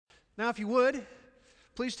Now, if you would,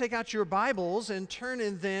 please take out your Bibles and turn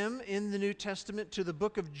in them in the New Testament to the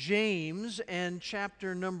book of James and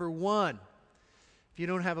chapter number 1. If you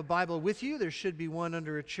don't have a Bible with you, there should be one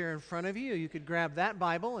under a chair in front of you. You could grab that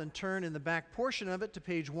Bible and turn in the back portion of it to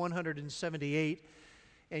page 178,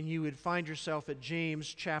 and you would find yourself at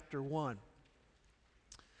James chapter 1.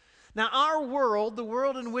 Now, our world, the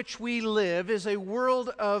world in which we live, is a world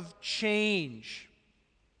of change.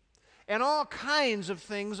 And all kinds of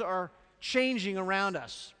things are changing around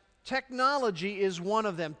us. Technology is one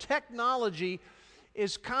of them. Technology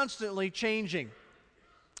is constantly changing.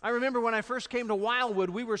 I remember when I first came to Wildwood,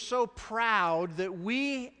 we were so proud that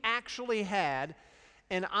we actually had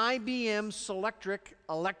an IBM Selectric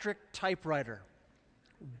electric typewriter.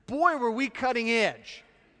 Boy, were we cutting edge.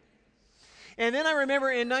 And then I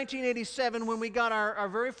remember in 1987 when we got our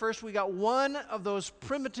very first, we got one of those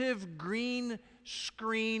primitive green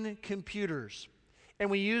screen computers. And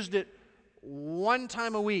we used it one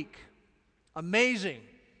time a week. Amazing.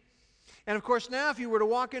 And of course now if you were to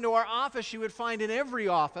walk into our office, you would find in every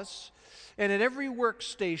office and at every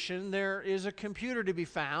workstation there is a computer to be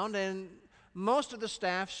found, and most of the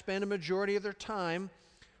staff spend a majority of their time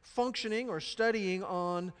functioning or studying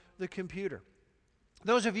on the computer.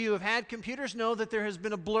 Those of you who have had computers know that there has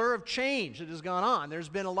been a blur of change that has gone on. There's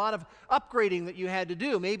been a lot of upgrading that you had to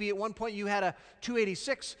do. Maybe at one point you had a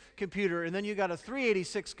 286 computer, and then you got a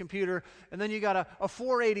 386 computer, and then you got a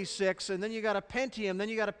 486, and then you got a Pentium, then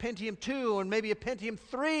you got a Pentium 2, and maybe a Pentium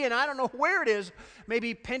 3, and I don't know where it is.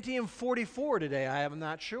 Maybe Pentium 44 today, I'm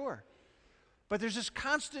not sure. But there's this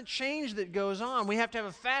constant change that goes on. We have to have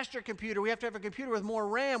a faster computer. We have to have a computer with more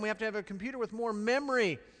RAM. We have to have a computer with more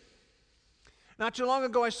memory. Not too long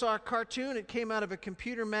ago, I saw a cartoon. It came out of a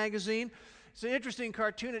computer magazine. It's an interesting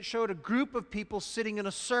cartoon. It showed a group of people sitting in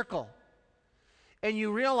a circle. And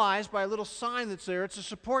you realize by a little sign that's there, it's a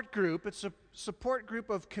support group. It's a support group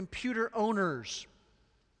of computer owners.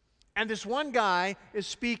 And this one guy is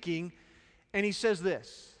speaking, and he says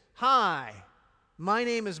this: "Hi, my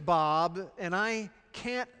name is Bob, and I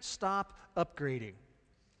can't stop upgrading."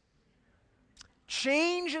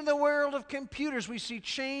 Change in the world of computers. We see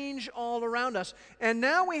change all around us. And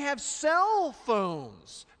now we have cell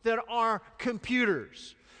phones that are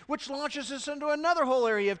computers, which launches us into another whole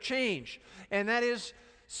area of change, and that is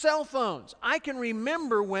cell phones. I can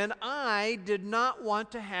remember when I did not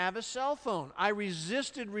want to have a cell phone. I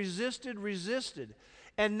resisted.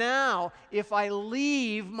 And now, if I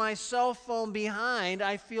leave my cell phone behind,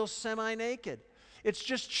 I feel semi-naked. It's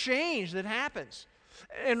just change that happens.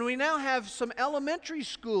 And we now have some elementary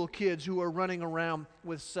school kids who are running around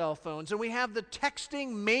with cell phones. And we have the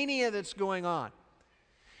texting mania that's going on.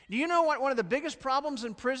 Do you know what one of the biggest problems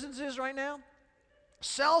in prisons is right now?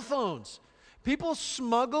 Cell phones. People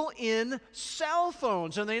smuggle in cell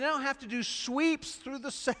phones, and they now have to do sweeps through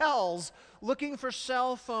the cells looking for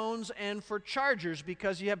cell phones and for chargers,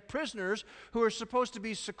 because you have prisoners who are supposed to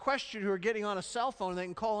be sequestered who are getting on a cell phone and they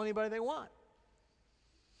can call anybody they want.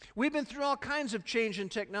 We've been through all kinds of change in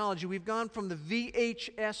technology. We've gone from the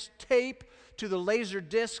VHS tape to the laser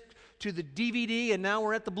disc to the DVD, and now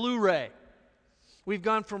we're at the Blu-ray. We've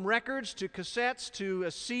gone from records to cassettes to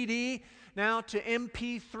a CD, now to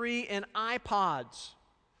MP3 and iPods.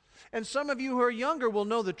 And some of you who are younger will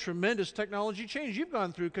know the tremendous technology change you've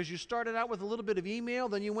gone through, because you started out with a little bit of email,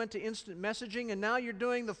 then you went to instant messaging, and now you're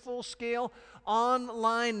doing the full-scale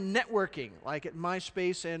online networking, like at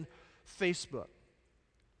MySpace and Facebook.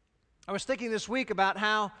 I was thinking this week about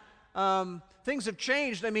how things have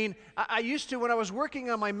changed. I mean, I used to, when I was working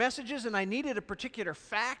on my messages and I needed a particular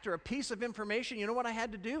fact or a piece of information, you know what I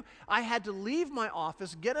had to do? I had to leave my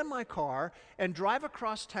office, get in my car, and drive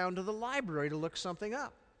across town to the library to look something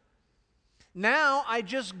up. Now I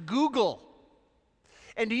just Google.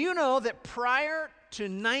 And do you know that prior to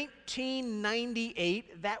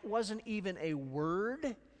 1998, that wasn't even a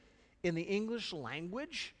word in the English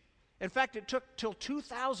language? In fact, it took till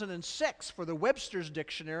 2006 for the Webster's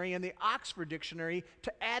Dictionary and the Oxford Dictionary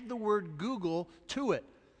to add the word Google to it.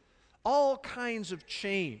 All kinds of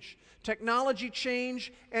change. Technology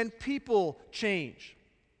change and people change.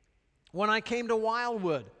 When I came to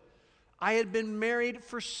Wildwood, I had been married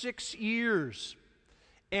for 6 years,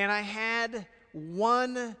 and I had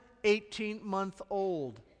one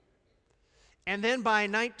 18-month-old. And then by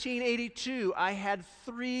 1982, I had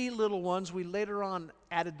 3 little ones. We later on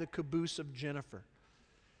added the caboose of Jennifer.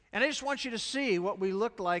 And I just want you to see what we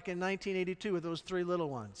looked like in 1982 with those 3 little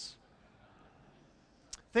ones.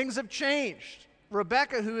 Things have changed.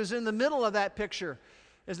 Rebecca, who is in the middle of that picture,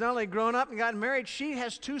 has not only grown up and gotten married, she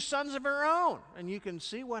has 2 sons of her own. And you can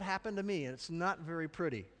see what happened to me, and it's not very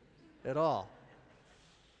pretty at all.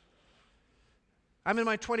 I'm in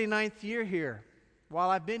my 29th year here.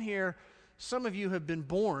 While I've been here, some of you have been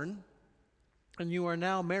born, and you are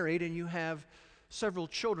now married, and you have several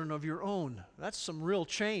children of your own. That's some real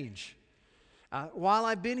change. While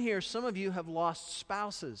I've been here, some of you have lost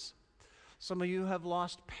spouses. Some of you have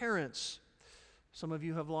lost parents. Some of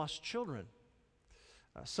you have lost children.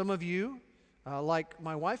 Some of you, like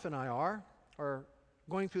my wife and I are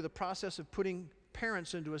going through the process of putting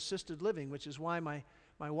parents into assisted living, which is why my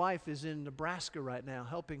wife is in Nebraska right now,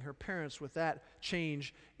 helping her parents with that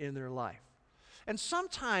change in their life. And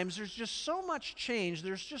sometimes there's just so much change,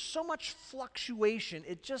 there's just so much fluctuation,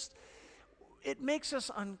 it makes us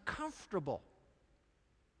uncomfortable.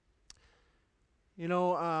 You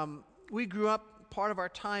know, we grew up part of our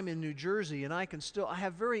time in New Jersey, and I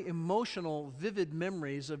have very emotional, vivid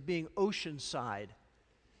memories of being oceanside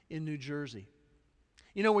in New Jersey.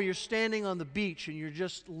 You know, where you're standing on the beach and you're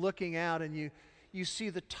just looking out and you see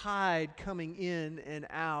the tide coming in and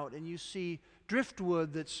out, and you see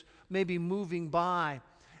driftwood that's maybe moving by.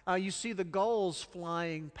 You see the gulls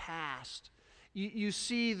flying past. You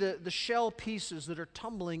see the shell pieces that are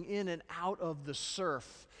tumbling in and out of the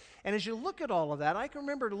surf. And as you look at all of that, I can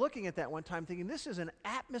remember looking at that one time thinking, this is an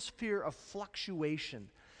atmosphere of fluctuation.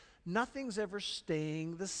 Nothing's ever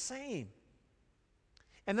staying the same.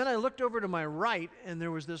 And then I looked over to my right, and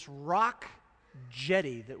there was this rock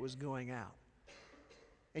jetty that was going out.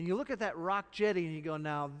 And you look at that rock jetty, and you go,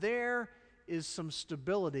 now there is some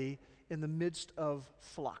stability in the midst of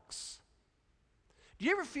flux. Do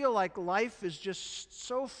you ever feel like life is just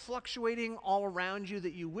so fluctuating all around you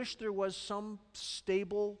that you wish there was some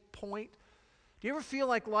stable point? Do you ever feel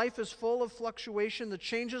like life is full of fluctuation? The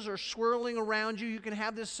changes are swirling around you. You can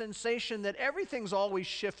have this sensation that everything's always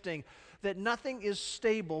shifting, that nothing is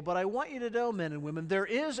stable. But I want you to know, men and women, there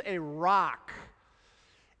is a rock.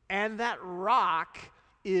 And that rock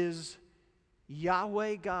is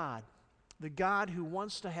Yahweh God, the God who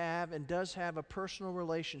wants to have and does have a personal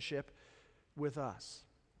relationship with us.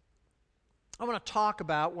 I want to talk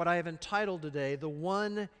about what I have entitled today, the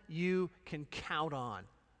one you can count on.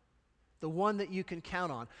 The one that you can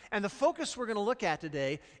count on. And the focus we're going to look at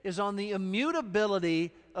today is on the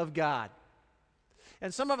immutability of God.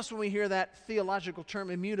 And some of us, when we hear that theological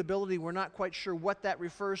term, immutability, we're not quite sure what that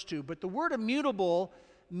refers to. But the word immutable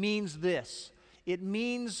means this. It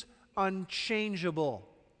means unchangeable.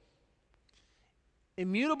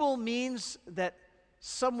 Immutable means that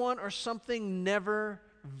someone or something never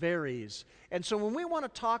varies. And so when we want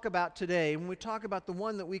to talk about today, when we talk about the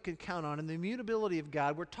one that we can count on and the immutability of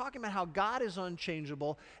God, we're talking about how God is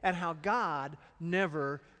unchangeable and how God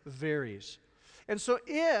never varies. And so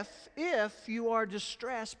if you are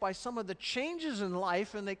distressed by some of the changes in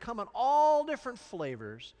life, and they come in all different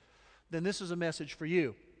flavors, then this is a message for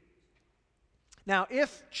you. Now,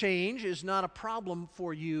 if change is not a problem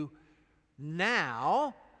for you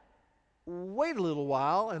now, wait a little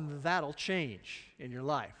while and that'll change in your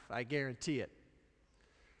life. I guarantee it.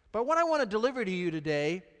 But what I want to deliver to you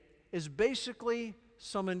today is basically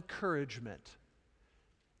some encouragement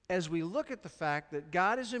as we look at the fact that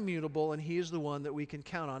God is immutable and He is the one that we can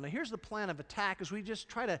count on. Now here's the plan of attack as we just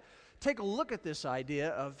try to take a look at this idea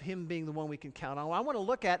of Him being the one we can count on. I want to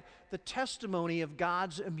look at the testimony of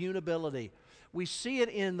God's immutability. We see it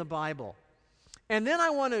in the Bible. And then I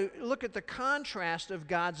want to look at the contrast of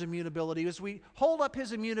God's immutability as we hold up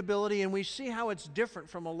His immutability and we see how it's different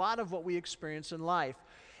from a lot of what we experience in life.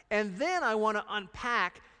 And then I want to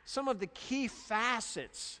unpack some of the key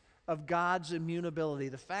facets of God's immutability,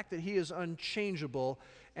 the fact that He is unchangeable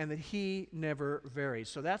and that He never varies.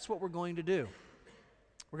 So that's what we're going to do.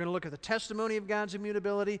 We're going to look at the testimony of God's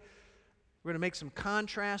immutability. We're going to make some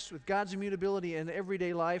contrasts with God's immutability in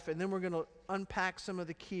everyday life, and then we're going to unpack some of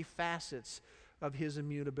the key facets of His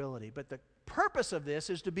immutability. But the purpose of this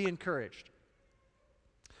is to be encouraged.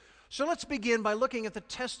 So let's begin by looking at the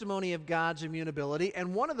testimony of God's immutability,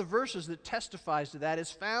 and one of the verses that testifies to that is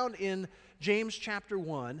found in James chapter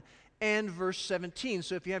 1 and verse 17.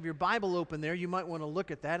 So if you have your Bible open there, you might want to look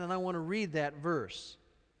at that, and I want to read that verse.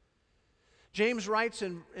 James writes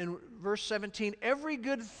in verse 17, "Every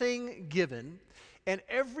good thing given and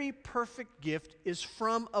every perfect gift is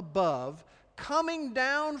from above, coming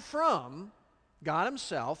down from God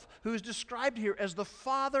Himself, who is described here as the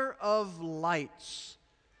Father of lights,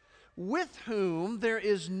 with whom there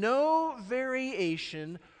is no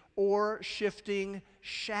variation or shifting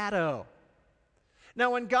shadow."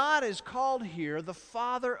 Now, when God is called here the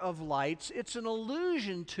Father of lights, it's an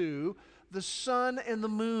allusion to the sun and the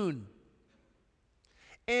moon.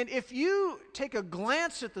 And if you take a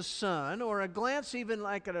glance at the sun, or a glance even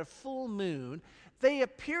like at a full moon, they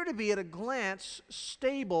appear to be at a glance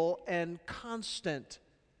stable and constant.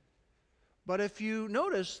 But if you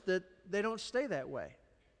notice that they don't stay that way.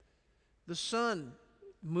 The sun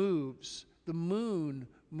moves, the moon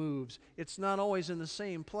moves. It's not always in the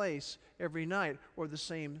same place every night or the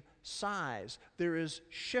same size. There is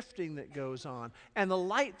shifting that goes on. And the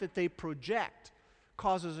light that they project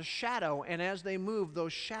causes a shadow, and as they move,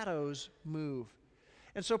 those shadows move.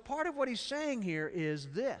 And so part of what he's saying here is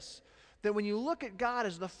this, that when you look at God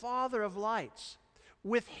as the Father of lights,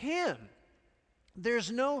 with Him,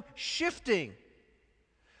 there's no shifting.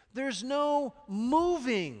 There's no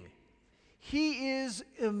moving. He is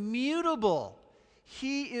immutable.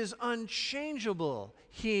 He is unchangeable.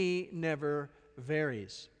 He never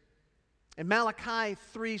varies. In Malachi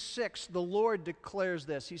 3:6, the Lord declares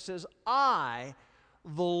this. He says, I,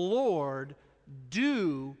 the Lord,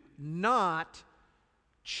 do not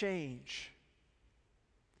change.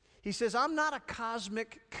 He says, I'm not a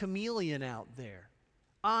cosmic chameleon out there.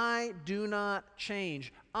 I do not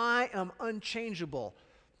change. I am unchangeable.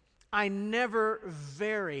 I never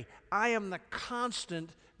vary. I am the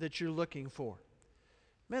constant that you're looking for.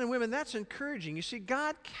 Men and women, that's encouraging. You see,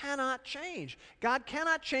 God cannot change. God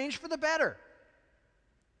cannot change for the better.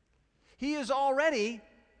 He is already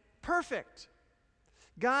perfect.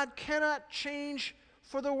 God cannot change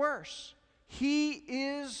for the worse. He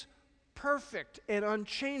is perfect and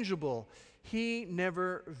unchangeable. He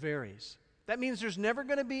never varies. That means there's never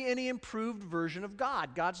going to be any improved version of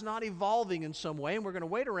God. God's not evolving in some way, and we're going to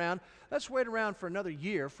wait around. Let's wait around for another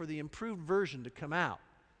year for the improved version to come out.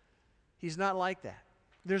 He's not like that.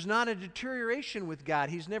 There's not a deterioration with God.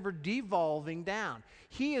 He's never devolving down.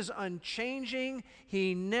 He is unchanging.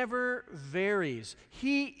 He never varies.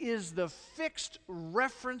 He is the fixed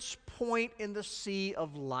reference point in the sea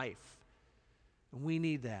of life. And we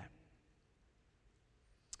need that.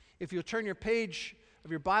 If you'll turn your page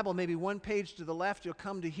of your Bible, maybe one page to the left, you'll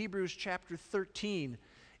come to Hebrews chapter 13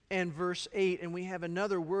 and verse 8, and we have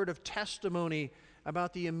another word of testimony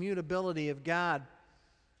about the immutability of God.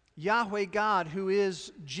 Yahweh God, who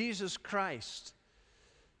is Jesus Christ.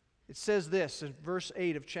 It says this in verse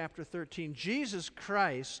 8 of chapter 13, Jesus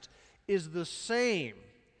Christ is the same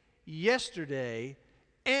yesterday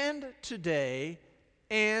and today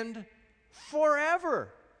and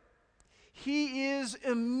forever. He is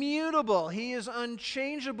immutable. He is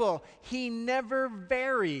unchangeable. He never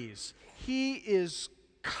varies. He is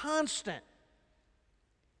constant.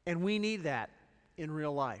 And we need that in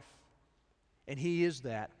real life. And He is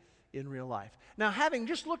that in real life. Now, having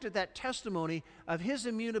just looked at that testimony of His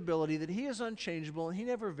immutability, that He is unchangeable and He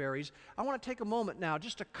never varies, I want to take a moment now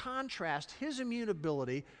just to contrast His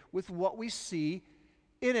immutability with what we see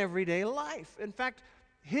in everyday life. In fact,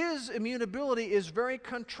 His immutability is very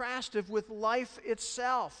contrastive with life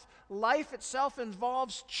itself. Life itself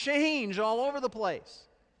involves change all over the place.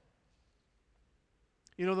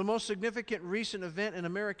 You know, the most significant recent event in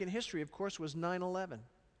American history, of course, was 9/11.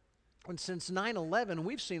 And since 9/11,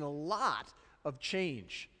 we've seen a lot of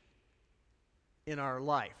change in our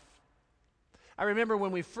life. I remember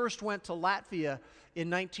when we first went to Latvia in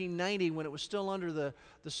 1990, when it was still under the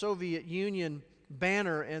Soviet Union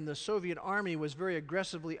banner, and the Soviet Army was very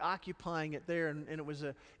aggressively occupying it there, and it was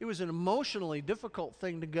an emotionally difficult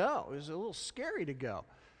thing to go. It was a little scary to go.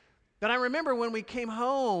 But I remember when we came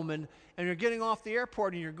home, and you're getting off the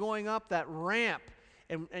airport, and you're going up that ramp,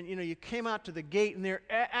 and you know, you came out to the gate, and there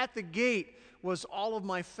at the gate was all of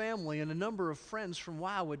my family and a number of friends from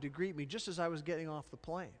Wildwood to greet me just as I was getting off the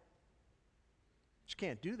plane. Just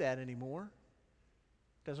can't do that anymore.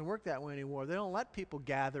 Doesn't work that way anymore. They don't let people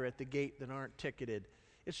gather at the gate that aren't ticketed.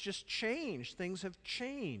 It's just changed. Things have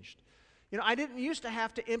changed. You know, I didn't used to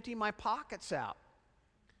have to empty my pockets out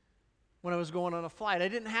when I was going on a flight. I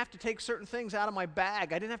didn't have to take certain things out of my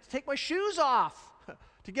bag. I didn't have to take my shoes off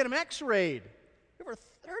to get them x-rayed. Ever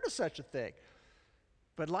heard of such a thing?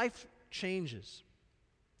 But life changes.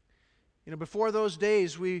 You know, before those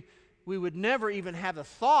days, we would never even have the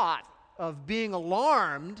thought of being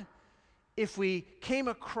alarmed if we came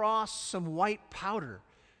across some white powder.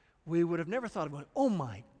 We would have never thought of going, oh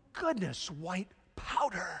my goodness, white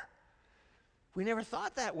powder. We never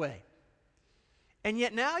thought that way. And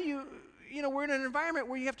yet now you know, we're in an environment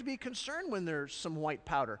where you have to be concerned when there's some white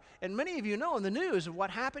powder. And many of you know in the news of what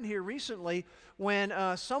happened here recently when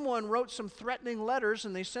someone wrote some threatening letters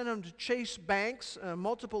and they sent them to Chase banks,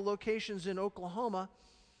 multiple locations in Oklahoma,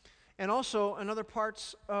 and also in other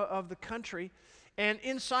parts of the country. And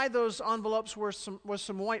inside those envelopes was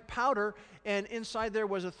some white powder, and inside there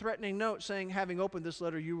was a threatening note saying, having opened this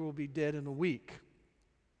letter, you will be dead in a week.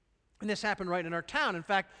 And this happened right in our town. In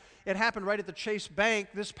fact, it happened right at the Chase Bank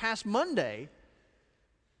this past Monday.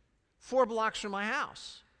 4 blocks from my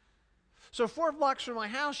house. So 4 blocks from my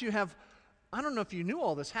house, you have, I don't know if you knew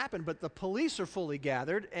all this happened, but the police are fully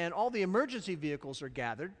gathered, and all the emergency vehicles are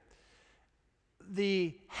gathered.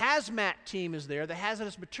 The hazmat team is there, the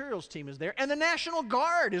hazardous materials team is there, and the National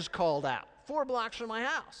Guard is called out 4 blocks from my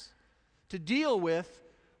house to deal with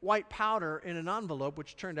white powder in an envelope,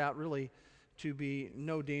 which turned out really to be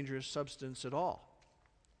no dangerous substance at all.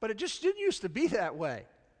 But it just didn't used to be that way.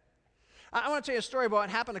 I want to tell you a story about what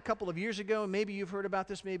happened a couple of years ago, and maybe you've heard about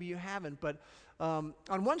this, maybe you haven't, but on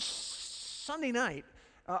one Sunday night,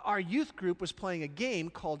 our youth group was playing a game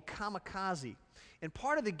called Kamikaze. And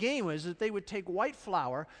part of the game was that they would take white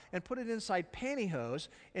flour and put it inside pantyhose,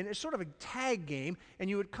 and it's sort of a tag game, and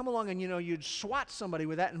you would come along and, you'd swat somebody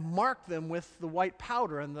with that and mark them with the white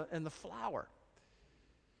powder and the flour.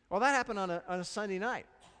 Well, that happened on a Sunday night.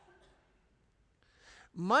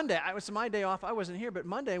 Monday, it was my day off, I wasn't here, but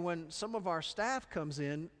Monday when some of our staff comes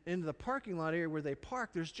into the parking lot area where they park,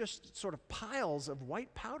 there's just sort of piles of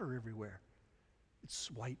white powder everywhere.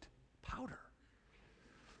 It's white powder.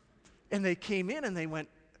 And they came in and they went,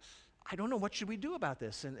 I don't know, what should we do about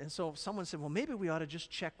this? And so someone said, well, maybe we ought to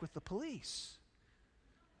just check with the police.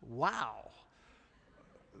 Wow.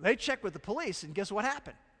 They checked with the police, and guess what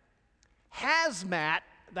happened? Hazmat,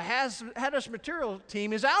 the hazardous material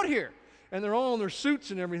team, is out here. And they're all in their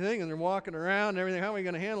suits and everything, and they're walking around and everything. How are we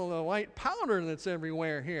going to handle the white powder that's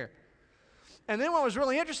everywhere here? And then what was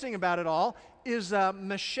really interesting about it all is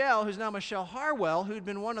Michelle, who's now Michelle Harwell, who'd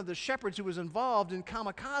been one of the shepherds who was involved in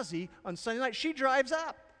Kamikaze on Sunday night, she drives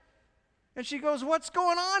up. And she goes, what's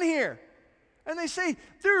going on here? And they say,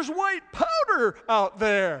 there's white powder out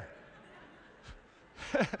there.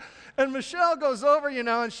 And Michelle goes over,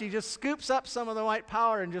 and she just scoops up some of the white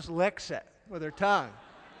powder and just licks it with her tongue.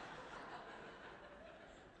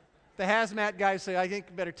 The hazmat guys say, I think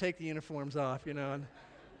you better take the uniforms off, and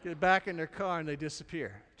get back in their car, and they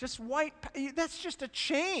disappear. Just white, that's just a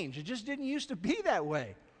change. It just didn't used to be that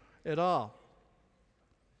way at all.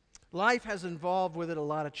 Life has involved with it a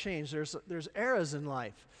lot of change. There's eras in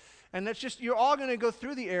life. And that's just, you're all going to go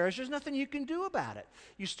through the eras. There's nothing you can do about it.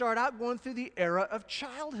 You start out going through the era of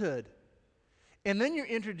childhood. And then you're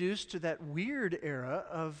introduced to that weird era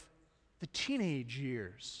of the teenage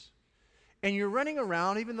years. And you're running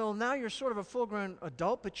around, even though now you're sort of a full-grown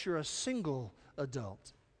adult, but you're a single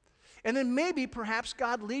adult. And then maybe, perhaps,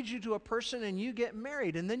 God leads you to a person and you get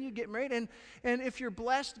married. And then you get married, and if you're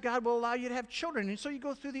blessed, God will allow you to have children. And so you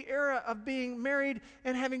go through the era of being married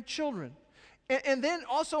and having children. And then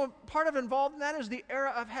also part of involved in that is the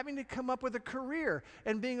era of having to come up with a career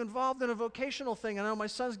and being involved in a vocational thing. I know my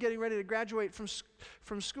son's getting ready to graduate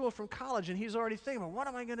from school, from college, and he's already thinking, well, what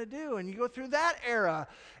am I going to do? And you go through that era.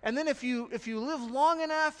 And then if you live long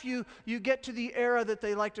enough, you get to the era that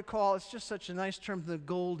they like to call, it's just such a nice term, the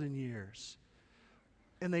golden years.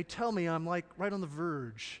 And they tell me I'm like right on the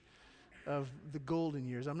verge of the golden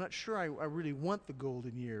years. I'm not sure I really want the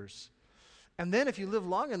golden years. And then if you live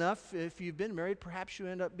long enough, if you've been married, perhaps you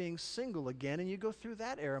end up being single again, and you go through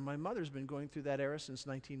that era. My mother's been going through that era since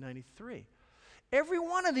 1993. Every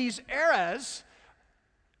one of these eras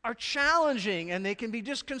are challenging, and they can be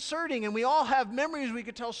disconcerting, and we all have memories. We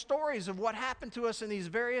could tell stories of what happened to us in these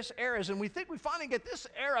various eras, and we think we finally get this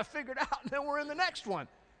era figured out, and then we're in the next one.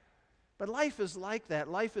 But life is like that.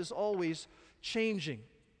 Life is always changing.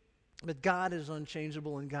 But God is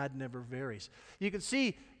unchangeable, and God never varies. You can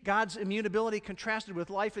see God's immutability contrasted with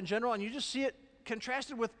life in general, and you just see it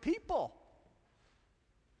contrasted with people.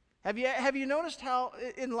 Have you noticed how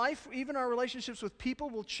in life, even our relationships with people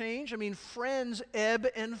will change? I mean, friends ebb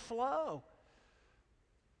and flow.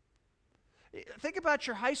 Think about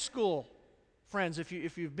your high school friends, if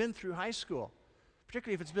you've been through high school,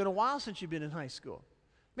 particularly if it's been a while since you've been in high school.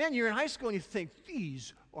 Man, you're in high school and you think,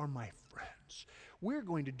 these are my friends. We're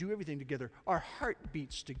going to do everything together. Our heart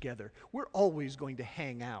beats together. We're always going to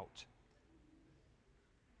hang out.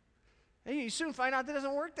 And you soon find out that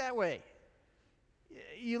doesn't work that way.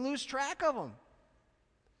 You lose track of them.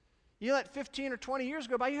 You let 15 or 20 years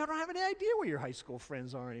go by, you don't have any idea where your high school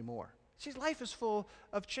friends are anymore. See, life is full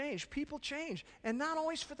of change. People change, and not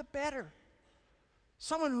always for the better.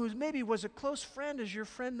 Someone who maybe was a close friend is your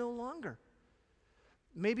friend no longer.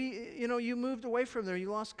 Maybe, you moved away from them,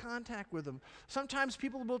 you lost contact with them. Sometimes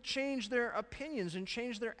people will change their opinions and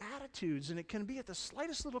change their attitudes, and it can be at the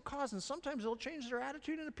slightest little cause, and sometimes they'll change their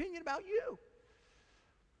attitude and opinion about you.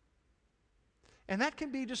 And that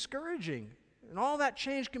can be discouraging, and all that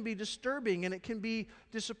change can be disturbing, and it can be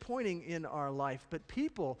disappointing in our life. But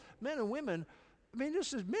people, men and women,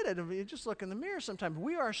 just admit it, just look in the mirror sometimes.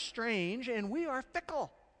 We are strange, and we are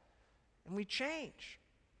fickle, and we change.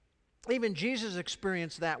 Even Jesus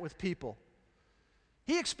experienced that with people.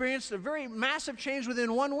 He experienced a very massive change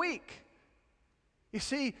within 1 week. You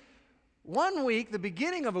see, 1 week, the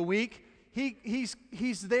beginning of a week,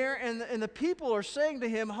 he's there, and the people are saying to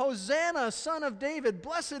him, Hosanna, son of David,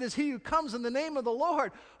 blessed is he who comes in the name of the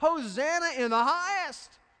Lord. Hosanna in the highest.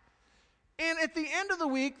 And at the end of the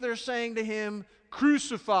week, they're saying to him,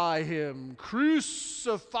 crucify him,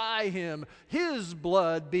 crucify him. His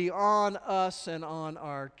blood be on us and on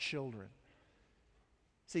our children.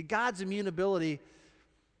 See, God's immutability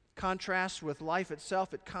contrasts with life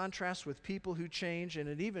itself. It contrasts with people who change, and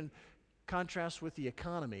it even contrasts with the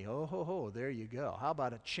economy. Oh, ho, ho, there you go. How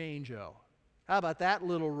about a change-o? How about that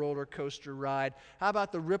little roller coaster ride? How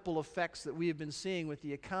about the ripple effects that we have been seeing with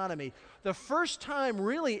the economy? The first time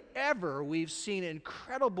really ever we've seen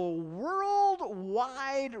incredible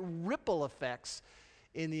worldwide ripple effects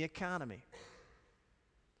in the economy.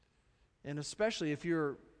 And especially if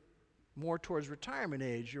you're more towards retirement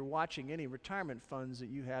age, you're watching any retirement funds that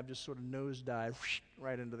you have just sort of nosedive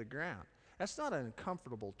right into the ground. That's not an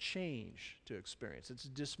uncomfortable change to experience. It's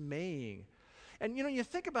dismaying. And you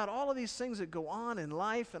think about all of these things that go on in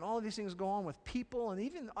life, and all of these things go on with people, and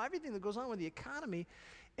even everything that goes on with the economy.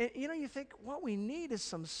 And you think what we need is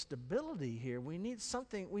some stability here. We need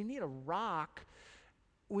something, we need a rock.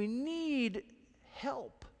 We need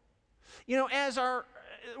help. As our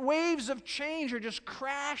waves of change are just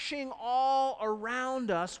crashing all around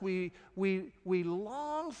us, we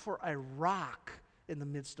long for a rock in the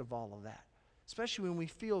midst of all of that, especially when we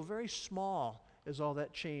feel very small as all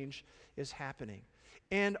that change is happening.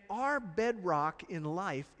 And our bedrock in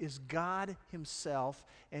life is God himself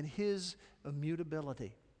and his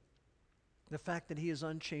immutability. The fact that he is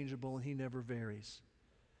unchangeable and he never varies.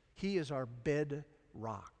 He is our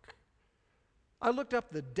bedrock. I looked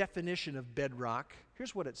up the definition of bedrock.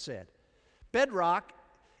 Here's what it said. Bedrock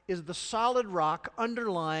is the solid rock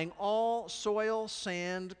underlying all soil,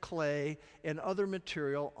 sand, clay, and other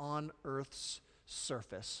material on Earth's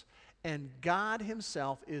surface. And God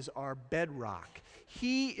himself is our bedrock.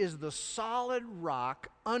 He is the solid rock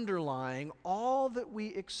underlying all that we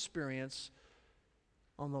experience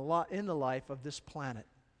in the life of this planet.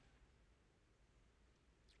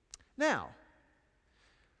 Now,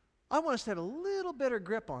 I want us to have a little better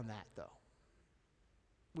grip on that, though.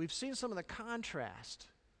 We've seen some of the contrast,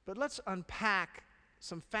 but let's unpack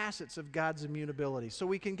some facets of God's immutability so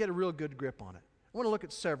we can get a real good grip on it. I want to look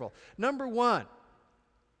at several. Number one,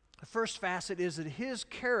 the first facet is that his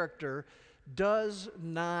character does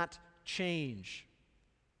not change.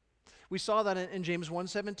 We saw that in James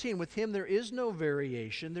 1:17. With him there is no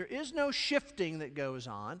variation. There is no shifting that goes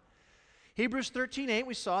on. Hebrews 13:8,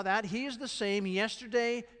 we saw that. He is the same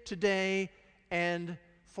yesterday, today, and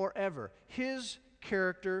forever. His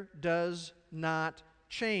character does not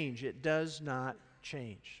change. It does not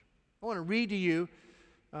change. I want to read to you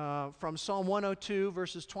from Psalm 102,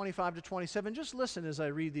 verses 25 to 27. Just listen as I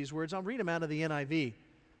read these words. I'll read them out of the NIV. It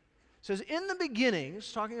says, in the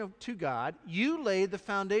beginnings, talking to God, you laid the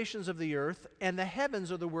foundations of the earth, and the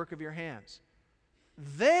heavens are the work of your hands.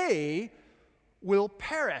 They will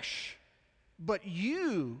perish, but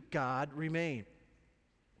you, God, remain.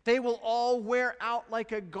 They will all wear out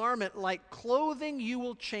like a garment, like clothing you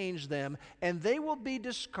will change them, and they will be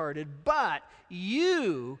discarded. But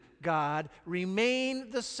you, God, remain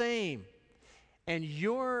the same, and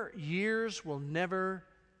your years will never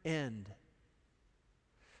end.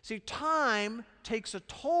 See, time takes a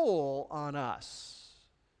toll on us.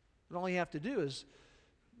 And all you have to do is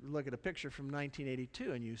look at a picture from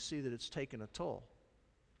 1982, and you see that it's taken a toll.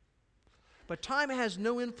 But time has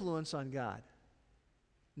no influence on God.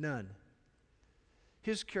 None.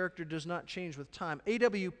 His character does not change with time.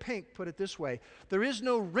 A.W. Pink put it this way: there is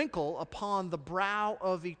no wrinkle upon the brow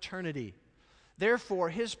of eternity. Therefore,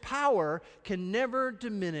 his power can never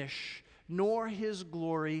diminish, nor his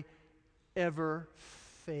glory ever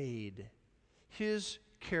fade. His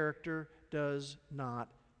character does not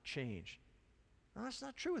change. Now, that's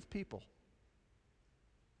not true with people.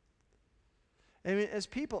 I mean, as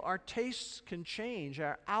people, our tastes can change,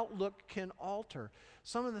 our outlook can alter.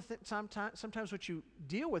 Some of the sometimes what you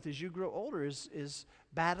deal with as you grow older is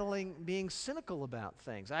battling being cynical about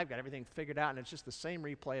things. I've got everything figured out, and it's just the same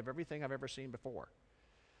replay of everything I've ever seen before.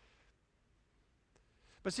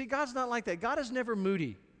 But see, God's not like that. God is never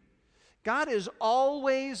moody. God is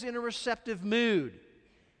always in a receptive mood.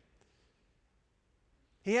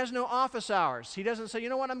 He has no office hours. He doesn't say, you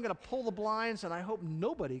know what, I'm going to pull the blinds and I hope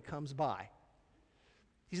nobody comes by.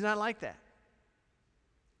 He's not like that.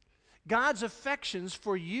 God's affections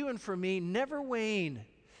for you and for me never wane.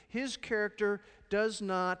 His character does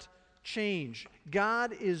not change.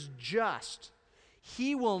 God is just.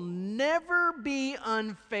 He will never be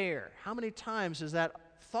unfair. How many times has that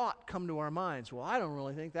thought come to our minds? Well, I don't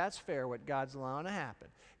really think that's fair what God's allowing to happen.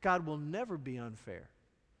 God will never be unfair.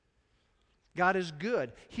 God is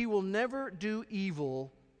good. He will never do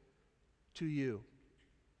evil to you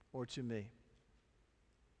or to me.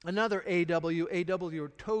 Another A.W.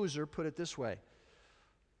 Tozer put it this way: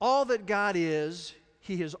 all that God is,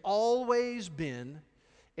 He has always been,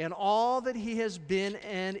 and all that He has been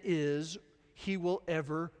and is, He will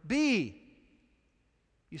ever be.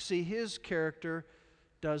 You see, His character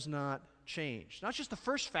does not change. Not just the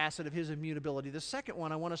first facet of His immutability. The second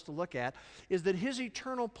one I want us to look at is that His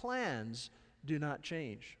eternal plans do not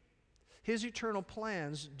change. His eternal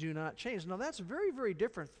plans do not change. Now that's very, very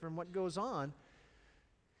different from what goes on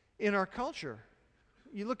in our culture.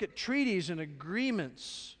 You look at treaties and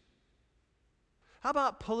agreements. How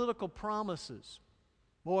about political promises?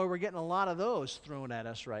 Boy, we're getting a lot of those thrown at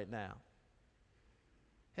us right now.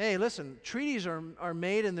 Hey, listen, treaties are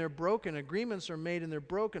made and they're broken. Agreements are made and they're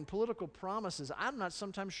broken. Political promises, I'm not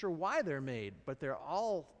sometimes sure why they're made, but they're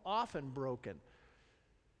all often broken.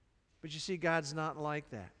 But you see, God's not like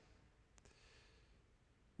that.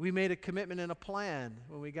 We made a commitment and a plan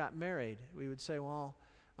when we got married. We would say, well,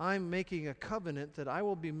 I'm making a covenant that I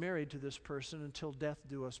will be married to this person until death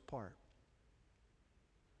do us part.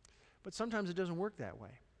 But sometimes it doesn't work that way.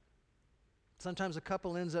 Sometimes a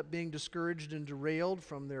couple ends up being discouraged and derailed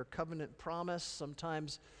from their covenant promise.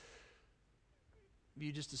 Sometimes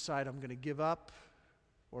you just decide, I'm going to give up.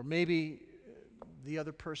 Or maybe the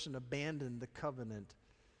other person abandoned the covenant.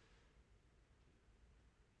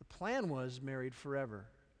 The plan was married forever.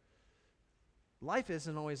 Life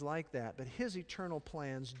isn't always like that, but His eternal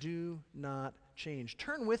plans do not change.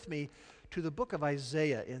 Turn with me to the book of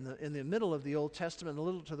Isaiah in the middle of the Old Testament, a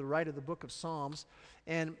little to the right of the book of Psalms,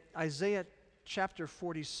 and Isaiah chapter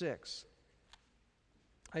 46.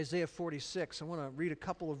 Isaiah 46. I want to read a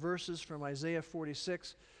couple of verses from Isaiah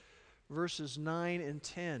 46, verses 9 and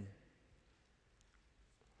 10.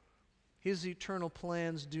 His eternal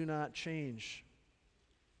plans do not change.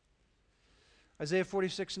 Isaiah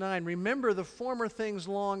 46:9, remember the former things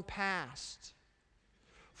long past.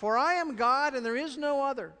 For I am God and there is no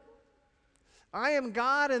other. I am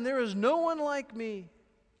God and there is no one like me.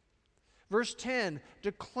 Verse 10,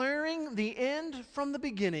 declaring the end from the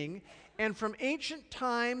beginning and from ancient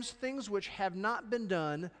times things which have not been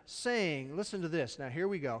done, saying, listen to this, now here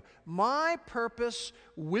we go. My purpose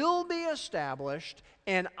will be established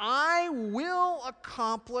and I will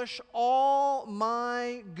accomplish all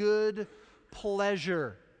my good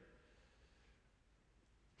pleasure.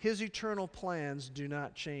 His eternal plans do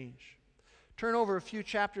not change. Turn over a few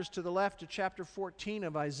chapters to the left to chapter 14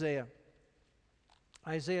 of Isaiah.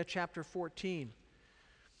 Isaiah chapter 14.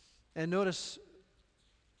 And notice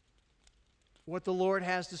what the Lord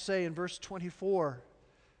has to say in verse 24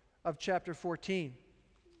 of chapter 14.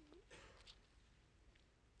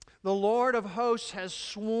 The Lord of hosts has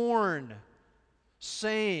sworn,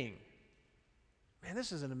 saying, man,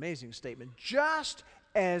 this is an amazing statement. Just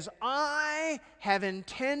as I have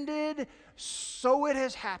intended, so it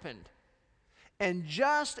has happened. And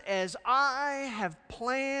just as I have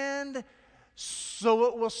planned, so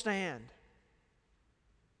it will stand.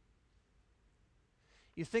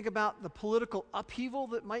 You think about the political upheaval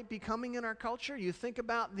that might be coming in our culture. You think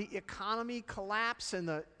about the economy collapse and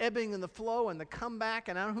the ebbing and the flow and the comeback,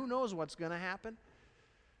 and who knows what's going to happen.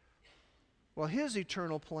 Well, His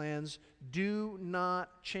eternal plans do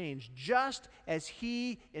not change. Just as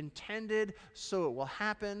He intended, so it will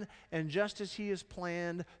happen, and just as He has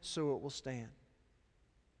planned, so it will stand.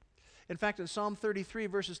 In fact, in Psalm 33,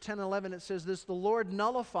 verses 10 and 11, it says this, the Lord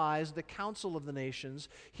nullifies the counsel of the nations.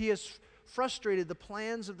 He has frustrated the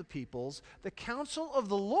plans of the peoples. The counsel of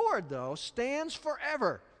the Lord, though, stands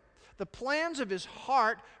forever. The plans of His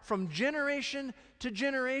heart from generation to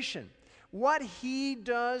generation. What He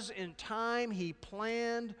does in time, He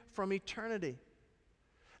planned from eternity.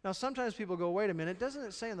 Now, sometimes people go, wait a minute, doesn't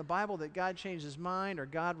it say in the Bible that God changed His mind or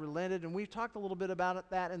God relented? And we've talked a little bit about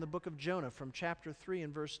that in the book of Jonah from chapter 3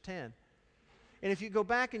 and verse 10. And if you go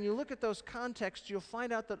back and you look at those contexts, you'll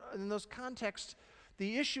find out that in those contexts,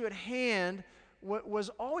 the issue at hand was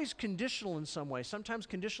always conditional in some way. Sometimes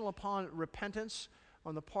conditional upon repentance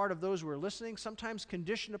on the part of those who are listening. Sometimes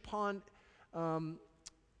conditioned upon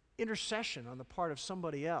intercession on the part of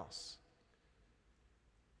somebody else.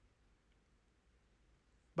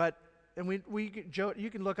 But and you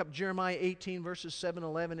can look up Jeremiah 18, verses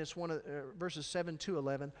 7-11. It's one of verses 7 to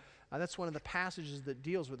 11. That's one of the passages that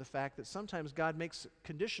deals with the fact that sometimes God makes a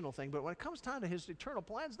conditional thing, but when it comes time to His eternal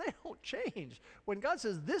plans, they don't change. When God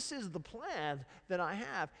says, this is the plan that I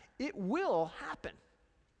have, it will happen.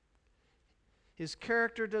 His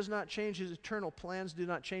character does not change. His eternal plans do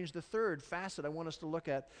not change. The third facet I want us to look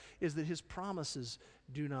at is that His promises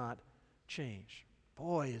do not change.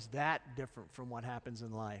 Boy, is that different from what happens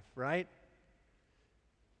in life, right?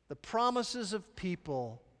 The promises of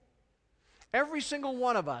people. Every single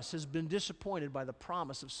one of us has been disappointed by the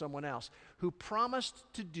promise of someone else who promised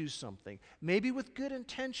to do something, maybe with good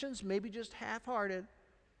intentions, maybe just half-hearted,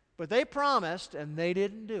 but they promised and they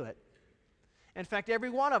didn't do it. In fact, every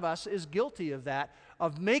one of us is guilty of that,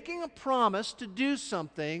 of making a promise to do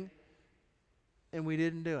something and we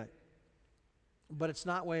didn't do it. But it's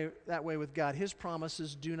not that way with God. His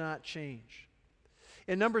promises do not change.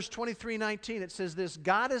 In Numbers 23:19, it says this,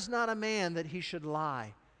 God is not a man that He should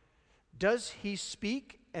lie. Does He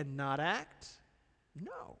speak and not act?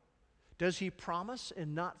 No. Does He promise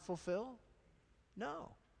and not fulfill? No.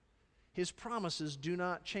 His promises do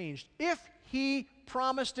not change. If He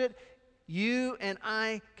promised it, you and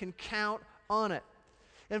I can count on it.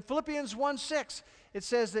 In Philippians 1:6, it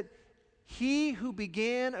says that He who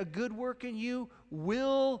began a good work in you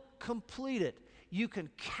will complete it. You can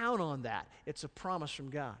count on that. It's a promise from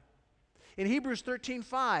God. In Hebrews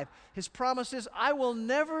 13:5, His promise is, I will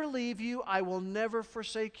never leave you, I will never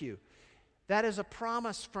forsake you. That is a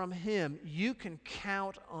promise from Him. You can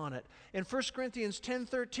count on it. In 1 Corinthians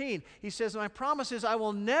 10:13, He says, my promise is I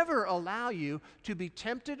will never allow you to be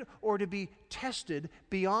tempted or to be tested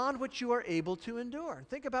beyond what you are able to endure.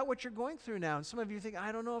 Think about what you're going through now. And some of you think,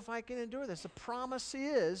 I don't know if I can endure this. The promise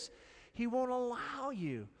is He won't allow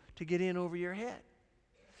you to get in over your head.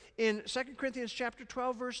 In 2 Corinthians chapter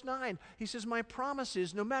 12, verse 9, He says, my promise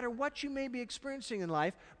is, no matter what you may be experiencing in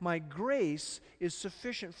life, my grace is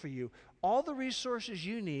sufficient for you. All the resources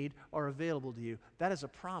you need are available to you. That is a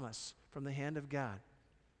promise from the hand of God.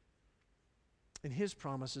 And His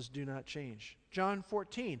promises do not change. John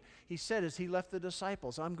 14, He said as He left the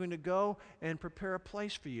disciples, I'm going to go and prepare a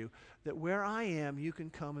place for you, that where I am, you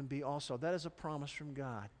can come and be also. That is a promise from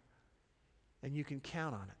God. And you can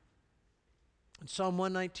count on it. In Psalm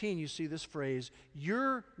 119, you see this phrase,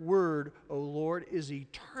 your word, O Lord, is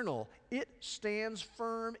eternal. It stands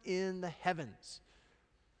firm in the heavens.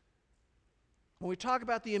 When we talk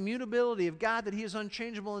about the immutability of God, that He is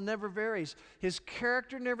unchangeable and never varies, His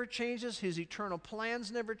character never changes, His eternal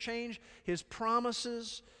plans never change, His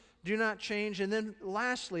promises do not change. And then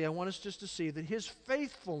lastly, I want us just to see that His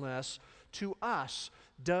faithfulness to us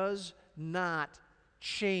does not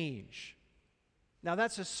change. Now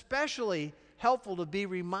that's especially helpful to be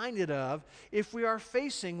reminded of if we are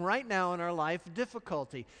facing right now in our life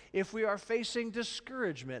difficulty, if we are facing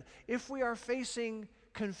discouragement, if we are facing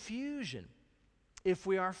confusion, if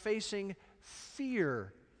we are facing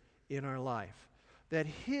fear in our life, that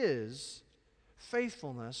His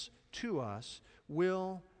faithfulness to us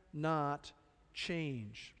will not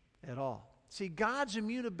change at all. See, God's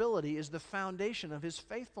immutability is the foundation of His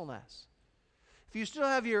faithfulness. If you still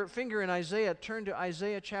have your finger in Isaiah, turn to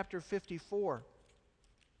Isaiah chapter 54.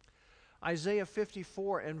 Isaiah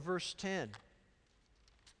 54 and verse 10.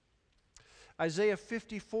 Isaiah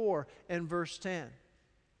 54 and verse 10.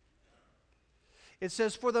 It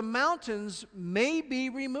says, for the mountains may be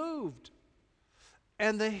removed,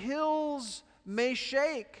 and the hills may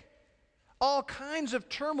shake. All kinds of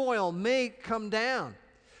turmoil may come down,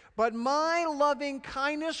 but my loving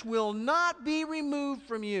kindness will not be removed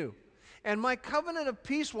from you, and my covenant of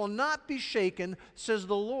peace will not be shaken, says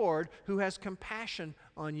the Lord, who has compassion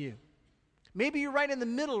on you. Maybe you're right in the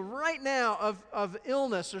middle right now of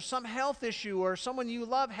illness or some health issue, or someone you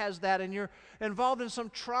love has that and you're involved in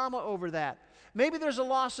some trauma over that. Maybe there's a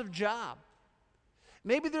loss of job.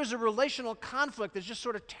 Maybe there's a relational conflict that's just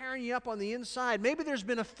sort of tearing you up on the inside. Maybe there's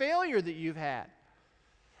been a failure that you've had.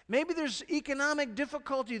 Maybe there's economic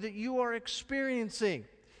difficulty that you are experiencing.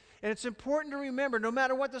 And it's important to remember, no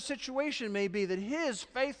matter what the situation may be, that His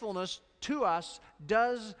faithfulness to us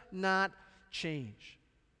does not change.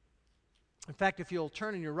 In fact, if you'll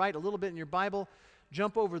turn and you're right a little bit in your Bible,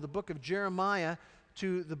 jump over the book of Jeremiah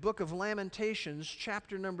to the book of Lamentations,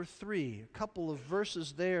 chapter number 3. A couple of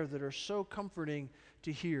verses there that are so comforting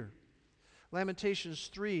to hear. Lamentations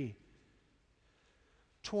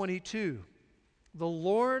 3:22. The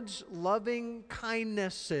Lord's loving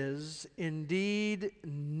kindnesses indeed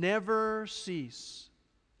never cease,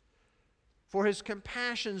 for His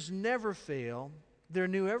compassions never fail. They're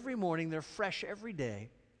new every morning, they're fresh every day,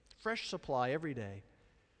 fresh supply every day.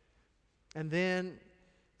 And then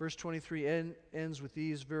verse 23 ends with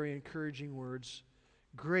these very encouraging words,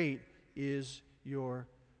 "Great is your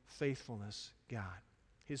faithfulness, God."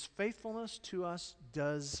 His faithfulness to us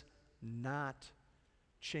does not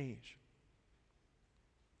change.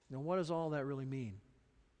 Now, what does all that really mean?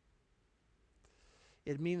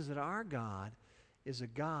 It means that our God is a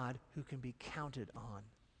God who can be counted on.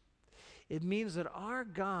 It means that our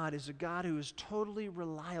God is a God who is totally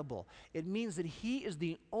reliable. It means that He is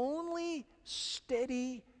the only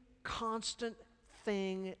steady, constant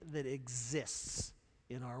thing that exists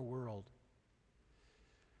in our world.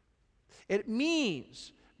 It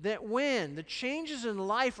means that when the changes in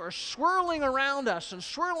life are swirling around us and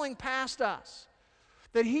swirling past us,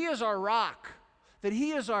 that He is our rock, that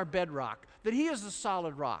He is our bedrock, that He is the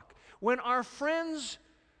solid rock. When our friends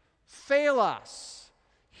fail us,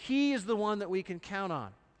 He is the one that we can count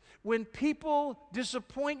on. When people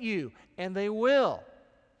disappoint you, and they will,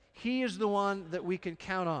 He is the one that we can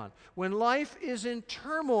count on. When life is in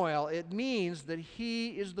turmoil, it means that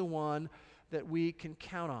He is the one that we can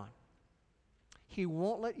count on. He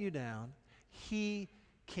won't let you down. He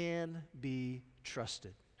can be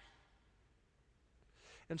trusted.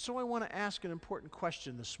 And so I want to ask an important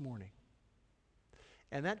question this morning.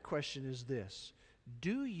 And that question is this: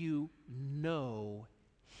 do you know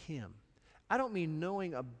Him? I don't mean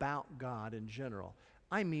knowing about God in general.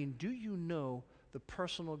 I mean, do you know the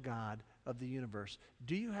personal God of the universe?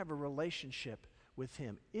 Do you have a relationship with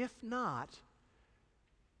Him? If not,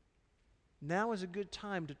 now is a good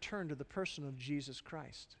time to turn to the person of Jesus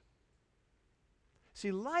Christ.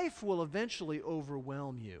 See, life will eventually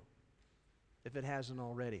overwhelm you, if it hasn't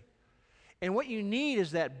already. And what you need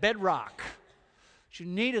is that bedrock. What you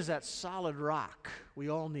need is that solid rock. We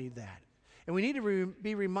all need that. And we need to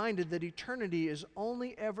be reminded that eternity is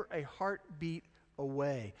only ever a heartbeat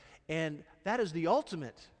away. And that is the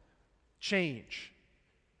ultimate change.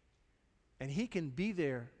 And He can be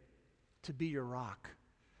there to be your rock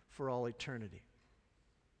for all eternity.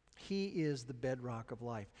 He is the bedrock of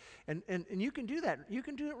life. And you can do that. You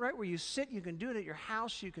can do it right where you sit. You can do it at your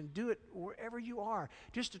house. You can do it wherever you are.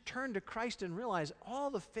 Just to turn to Christ and realize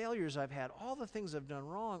all the failures I've had, all the things I've done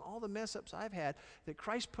wrong, all the mess-ups I've had, that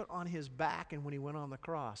Christ put on His back and when He went on the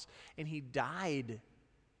cross. And He died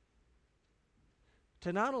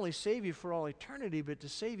to not only save you for all eternity, but to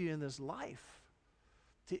save you in this life.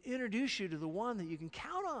 To introduce you to the one that you can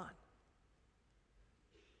count on.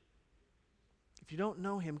 If you don't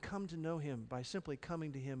know Him, come to know Him by simply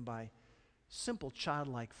coming to Him by simple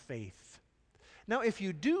childlike faith. Now, if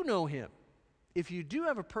you do know Him, if you do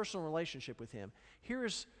have a personal relationship with Him,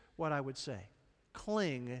 here's what I would say.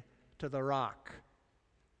 Cling to the rock.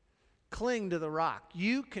 Cling to the rock.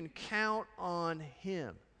 You can count on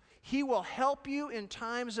Him. He will help you in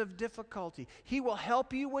times of difficulty. He will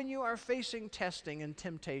help you when you are facing testing and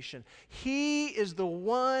temptation. He is the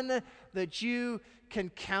one that you can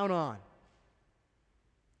count on.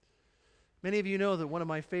 Many of you know that one of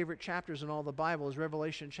my favorite chapters in all the Bible is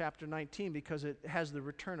Revelation chapter 19 because it has the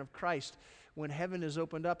return of Christ when heaven is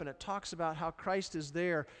opened up, and it talks about how Christ is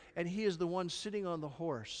there and He is the one sitting on the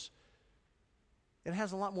horse. It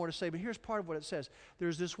has a lot more to say, but here's part of what it says.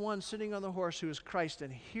 There's this one sitting on the horse who is Christ,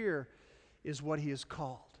 and here is what He is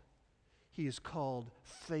called. He is called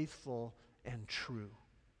faithful and true.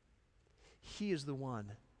 He is the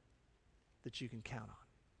one that you can count on.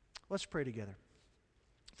 Let's pray together.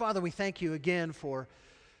 Father, we thank You again for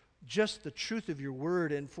just the truth of Your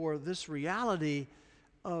word and for this reality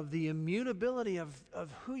of the immutability of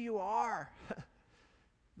who You are.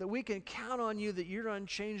 That we can count on You, that You're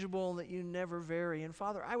unchangeable and that You never vary. And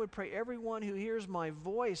Father, I would pray everyone who hears my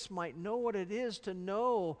voice might know what it is to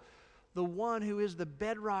know the one who is the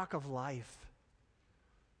bedrock of life.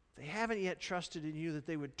 If they haven't yet trusted in You, that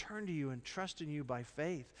they would turn to You and trust in You by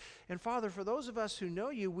faith. And Father, for those of us who know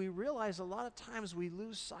You, we realize a lot of times we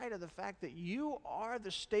lose sight of the fact that You are the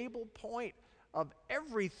stable point of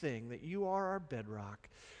everything, that You are our bedrock.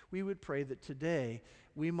 We would pray that today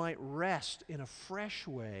we might rest in a fresh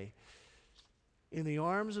way in the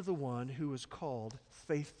arms of the one who is called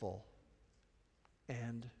faithful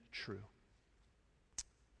and true.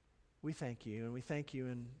 We thank You, and we thank You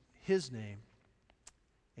in His name.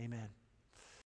 Amen.